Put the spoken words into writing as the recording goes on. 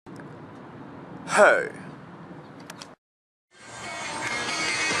Hey.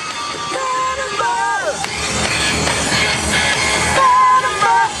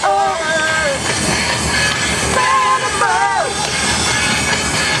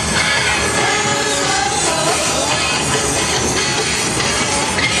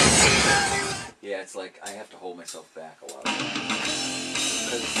 Yeah, it's like I have to hold myself back a lot.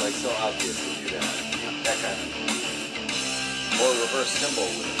 Because it's like so obvious to do that. That kind of. Or reverse cymbal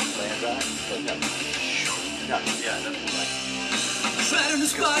with land back. Like that. Yeah, that's right. Right on the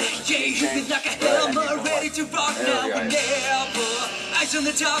spot, yeah, you feel like a hammer, ready to rock now or never. Eyes on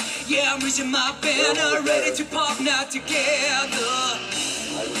the top, yeah, I'm raising my banner, ready to pop now together.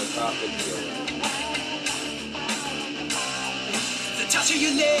 Eyes on the top, the touch of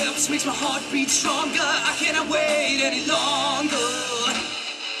your lips makes my heart beat stronger. I cannot wait any longer.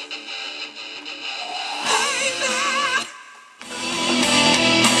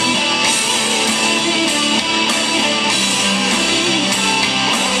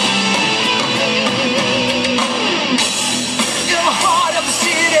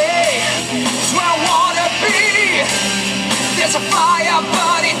 There's a fire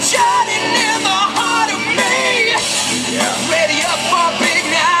burning, shining in the heart of me. Yeah. Ready up for a big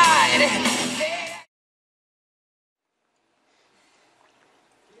night.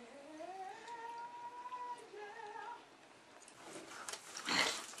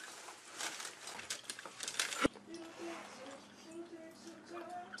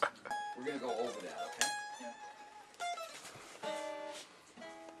 We're gonna go over that, okay?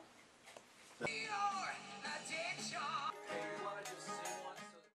 Maybe not.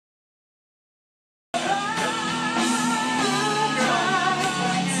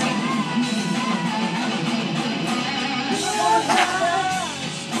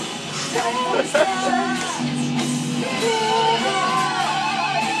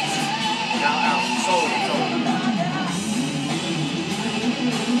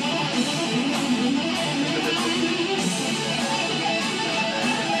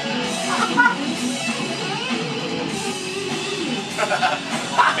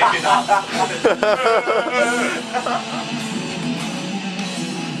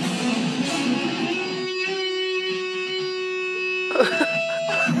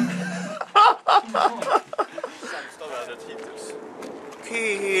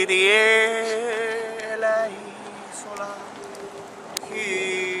 Kyrie eleison,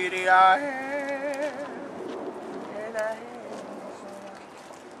 Kyrie